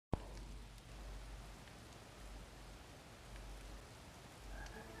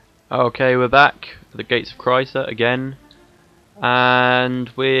Okay, we're back at the gates of Chrysa again,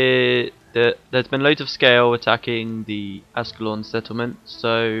 and there's been loads of scale attacking the Ascalon settlement.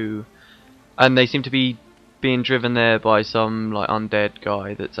 And they seem to be being driven there by some like undead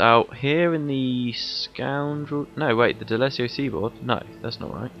guy that's out here in the scoundrel. No, wait, the Delesio seaboard. No, that's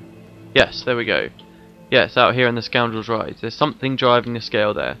not right. Yes, there we go. Yes, out here in the Scoundrel's Rise. There's something driving the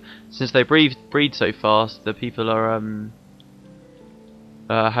scale there. Since they breed so fast, the people are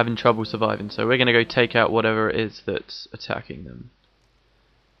having trouble surviving. So we're going to go take out whatever it is that's attacking them.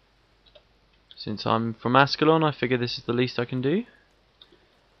 Since I'm from Ascalon, I figure this is the least I can do.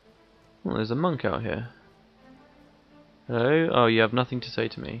 Oh, there's a monk out here. Hello? Oh, you have nothing to say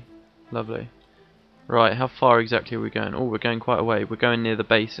to me. Lovely. Right, how far exactly are we going? Oh, we're going quite a way. We're going near the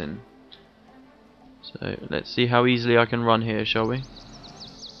basin. So, let's see how easily I can run here, shall we?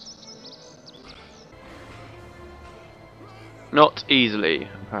 Not easily,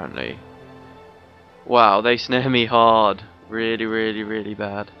 apparently. Wow, they snare me hard. Really, really, really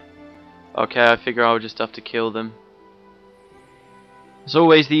bad. Okay, I figure I'll just have to kill them. It's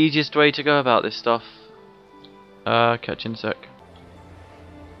always the easiest way to go about this stuff. Catch insect.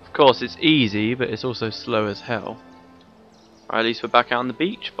 Of course, it's easy, but it's also slow as hell. Alright, at least we're back out on the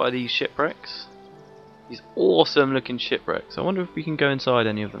beach by these shipwrecks. These awesome looking shipwrecks. I wonder if we can go inside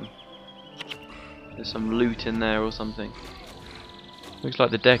any of them. There's some loot in there or something. Looks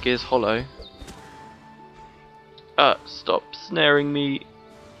like the deck is hollow. Stop snaring me.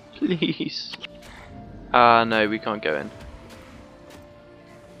 Please. No, we can't go in.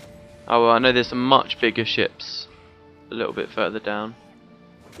 Oh, well, I know there's some much bigger ships a little bit further down.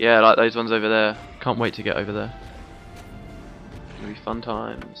 Yeah, like those ones over there. Can't wait to get over there. It'll be fun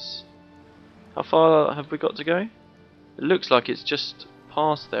times. How far have we got to go? It looks like it's just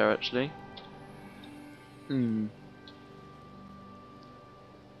past there, actually.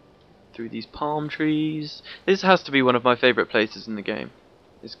 Through these palm trees. This has to be one of my favourite places in the game.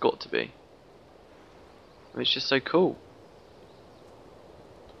 It's got to be. It's just so cool.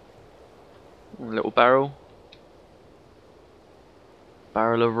 A little barrel.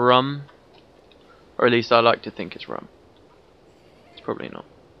 Barrel of rum. Or at least I like to think it's rum. It's probably not.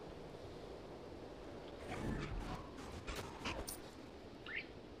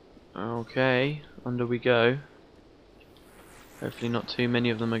 Okay, under we go. Hopefully not too many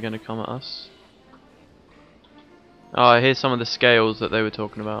of them are going to come at us. Oh, here's some of the scales that they were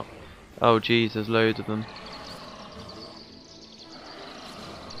talking about. Oh geez, there's loads of them.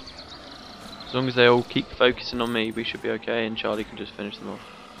 As long as they all keep focusing on me, we should be okay, and Charlie can just finish them off.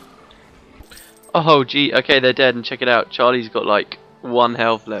 Oh gee, okay, they're dead, and check it out, Charlie's got like 1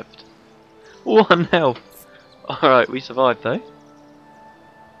 health left. 1 health! Alright, we survived though.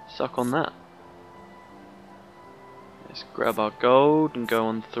 Suck on that. Let's grab our gold and go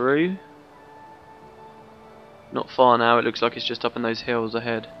on through. Not far now, it looks like it's just up in those hills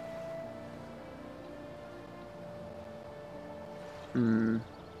ahead. I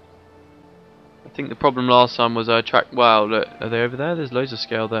think the problem last time was I tracked. Wow, look, are they over there? There's loads of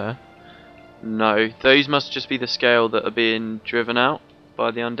scale there. No, those must just be the scale that are being driven out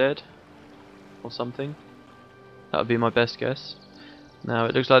by the undead or something. That would be my best guess. Now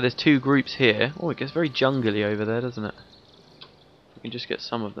it looks like there's 2 groups here. Oh, it gets very jungly over there, doesn't it? We can just get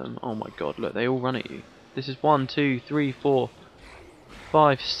some of them. Oh my god, look, they all run at you. This is 1, 2, 3, 4,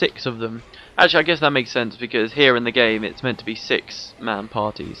 5, 6 of them. Actually, I guess that makes sense because here in the game it's meant to be 6-man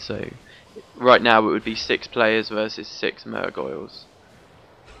parties, so right now it would be 6 players versus 6 Murgoyles,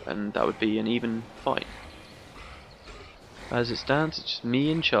 and that would be an even fight. As it stands, it's just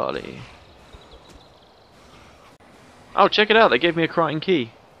me and Charlie. Oh, check it out, they gave me a Crichton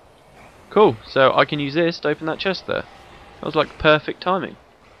key. Cool, so I can use this to open that chest there. That was like perfect timing.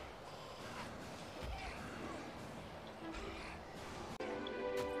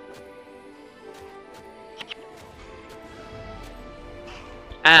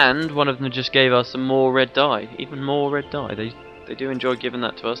 And one of them just gave us some more red dye. Even more red dye. They do enjoy giving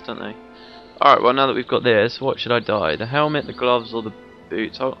that to us, don't they? Alright, well now that we've got this, what should I dye? The helmet, the gloves, or the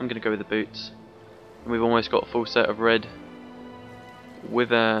boots? Oh, I'm going to go with the boots. And we've almost got a full set of red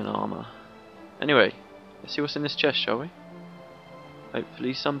wyvern armour. Anyway, let's see what's in this chest, shall we?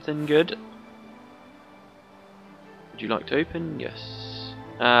 Hopefully something good. Would you like to open? Yes.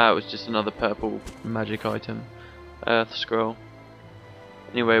 Ah, it was just another purple magic item. Earth scroll.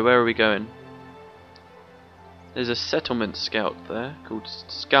 Anyway, where are we going? There's a settlement scout there called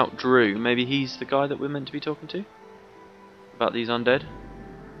Scout Drew. Maybe he's the guy that we're meant to be talking to? About these undead?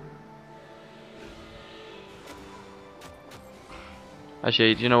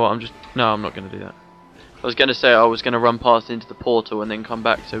 Actually, do you know what? No, I'm not going to do that. I was going to say I was going to run past into the portal and then come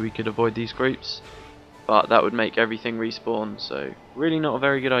back so we could avoid these groups, but that would make everything respawn, so really not a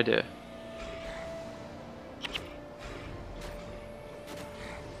very good idea.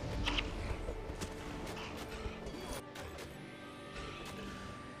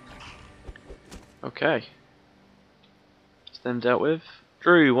 Okay. It's them dealt with.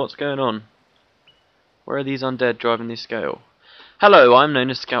 Drew, what's going on? Where are these undead driving this scale? Hello, I'm known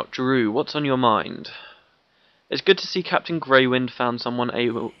as Scout Drew. What's on your mind? It's good to see Captain Greywind found someone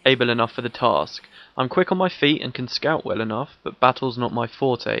able enough for the task. I'm quick on my feet and can scout well enough, but battle's not my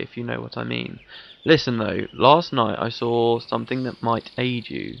forte, if you know what I mean. Listen though, last night I saw something that might aid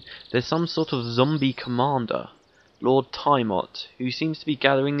you. There's some sort of zombie commander, Lord Timot, who seems to be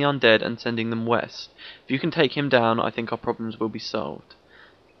gathering the undead and sending them west. If you can take him down, I think our problems will be solved.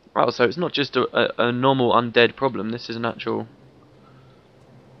 Oh, so it's not just a normal undead problem, this is an actual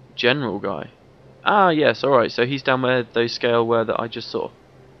general guy. Ah, yes, alright, so he's down where those scale were that I just saw.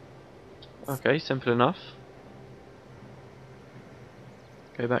 Okay, simple enough.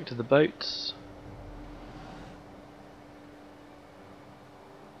 Go back to the boats.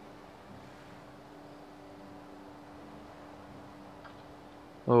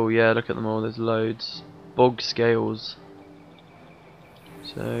 Oh yeah, look at them all, there's loads. Bog scales.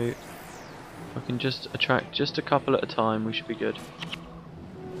 So, if I can just attract just a couple at a time, we should be good.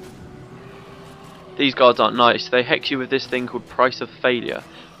 These guards aren't nice, they hex you with this thing called Price of Failure,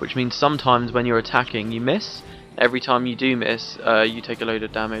 which means sometimes when you're attacking you miss, every time you do miss, you take a load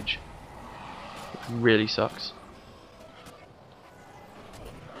of damage. It really sucks.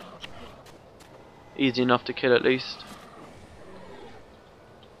 Easy enough to kill at least.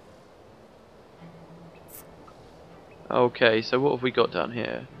 Okay, so what have we got down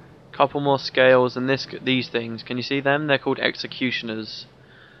here? Couple more scales and these things, can you see them? They're called executioners.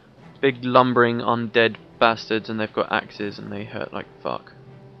 Big lumbering undead bastards, and they've got axes and they hurt like fuck.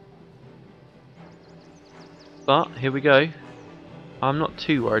 But here we go. I'm not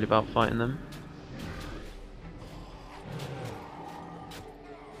too worried about fighting them.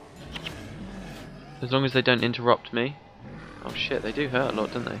 As long as they don't interrupt me. Oh shit, they do hurt a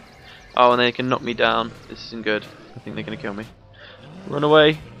lot, don't they? Oh, and they can knock me down. This isn't good. I think they're gonna kill me. Run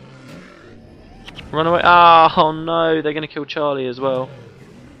away! Run away! Ah, oh no, they're gonna kill Charlie as well.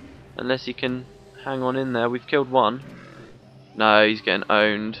 Unless he can hang on in there. We've killed one. No, he's getting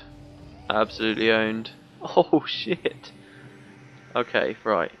owned. Absolutely owned. Oh shit. Okay,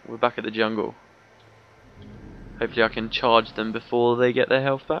 right. We're back at the jungle. Hopefully I can charge them before they get their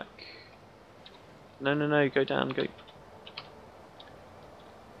health back. No, no, no. Go down. Go.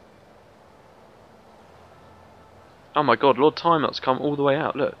 Oh my god, Lord Timeout's come all the way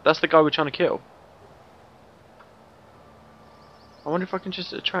out. Look, that's the guy we're trying to kill. I wonder if I can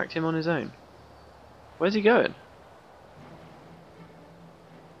just attract him on his own. Where's he going?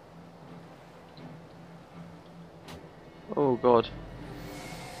 Oh god.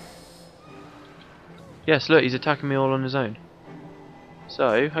 Yes, look, he's attacking me all on his own.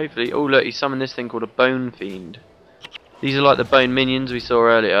 So, hopefully... Oh look, he's summoned this thing called a Bone Fiend. These are like the bone minions we saw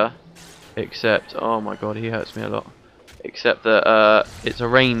earlier. Except... Oh my god, he hurts me a lot. Except that it's a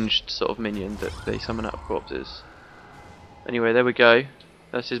ranged sort of minion that they summon out of corpses. Anyway, there we go.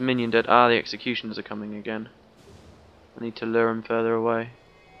 That's his minion dead. Ah, the executioners are coming again. I need to lure him further away.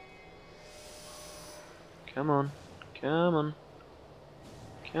 Come on. Come on.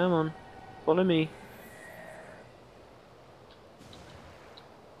 Come on. Follow me.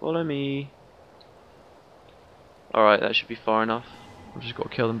 Follow me. Alright, that should be far enough. I've just got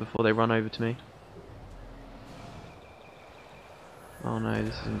to kill them before they run over to me. Oh no,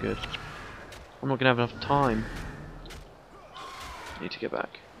 this isn't good. I'm not going to have enough time. I need to get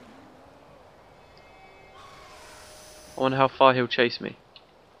back. I wonder how far he'll chase me.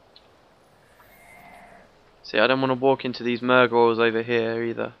 See, I don't want to walk into these Murgroils over here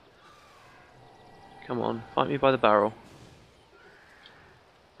either. Come on, fight me by the barrel.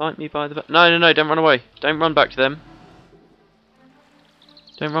 Fight me by the barrel. No, no, no, don't run away. Don't run back to them.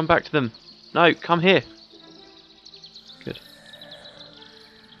 Don't run back to them. No, come here. Good.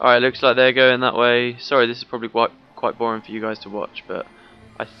 Alright, looks like they're going that way. Sorry, this is probably quite boring for you guys to watch, but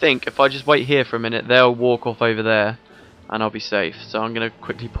I think if I just wait here for a minute, they'll walk off over there and I'll be safe. So I'm going to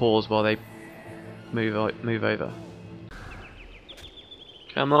quickly pause while they move over.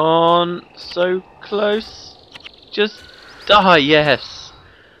 Come on, so close. Just die, yes.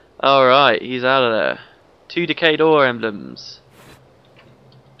 Alright, he's out of there. 2 decayed ore emblems.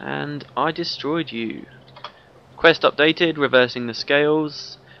 And I destroyed you. Quest updated, reversing the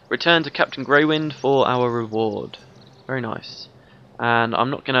scales. Return to Captain Greywind for our reward. Very nice. And I'm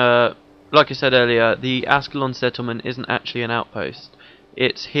not gonna like I said earlier, the Ascalon settlement isn't actually an outpost.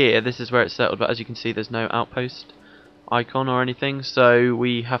 It's here, this is where it's settled, but as you can see there's no outpost icon or anything, so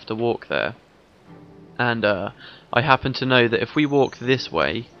we have to walk there. And I happen to know that if we walk this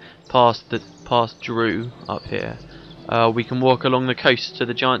way, past Drew up here, we can walk along the coast to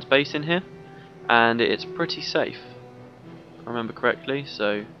the Giant's base in here, and it's pretty safe, if I remember correctly,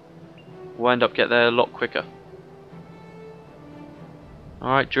 so we'll end up getting there a lot quicker.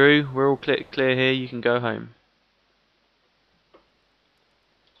 Alright Drew, we're all clear here, you can go home.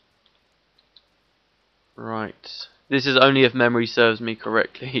 Right, this is only if memory serves me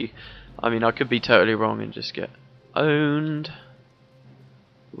correctly. I mean, I could be totally wrong and just get owned.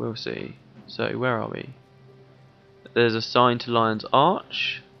 We'll see. So, where are we? There's a sign to Lion's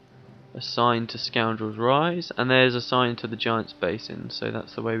Arch, a sign to Scoundrel's Rise, and there's a sign to the Giant's Basin, so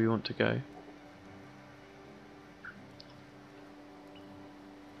that's the way we want to go.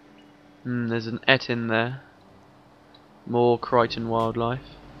 There's an Et in there. More Crichton wildlife.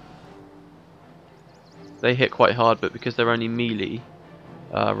 They hit quite hard, but because they're only melee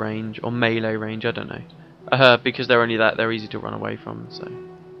range, or melee range, I don't know. Because they're only that, they're easy to run away from, so.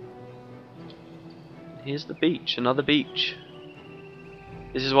 Here's the beach, another beach.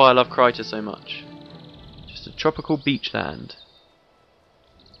 This is why I love Crichton so much. Just a tropical beach land.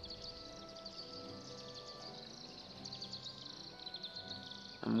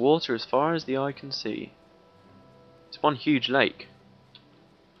 And water as far as the eye can see. It's one huge lake.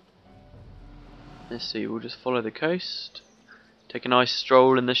 Let's see, we'll just follow the coast. Take a nice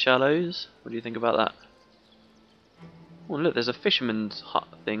stroll in the shallows. What do you think about that? Oh look, there's a fisherman's hut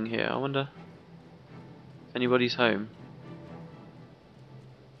thing here. I wonder if anybody's home.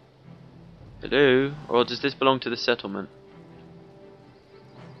 Hello? Or does this belong to the settlement?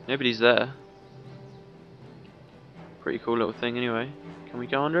 Nobody's there. Pretty cool little thing anyway. Can we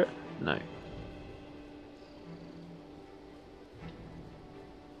go under it? No.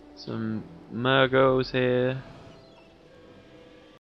 Some Murgos here.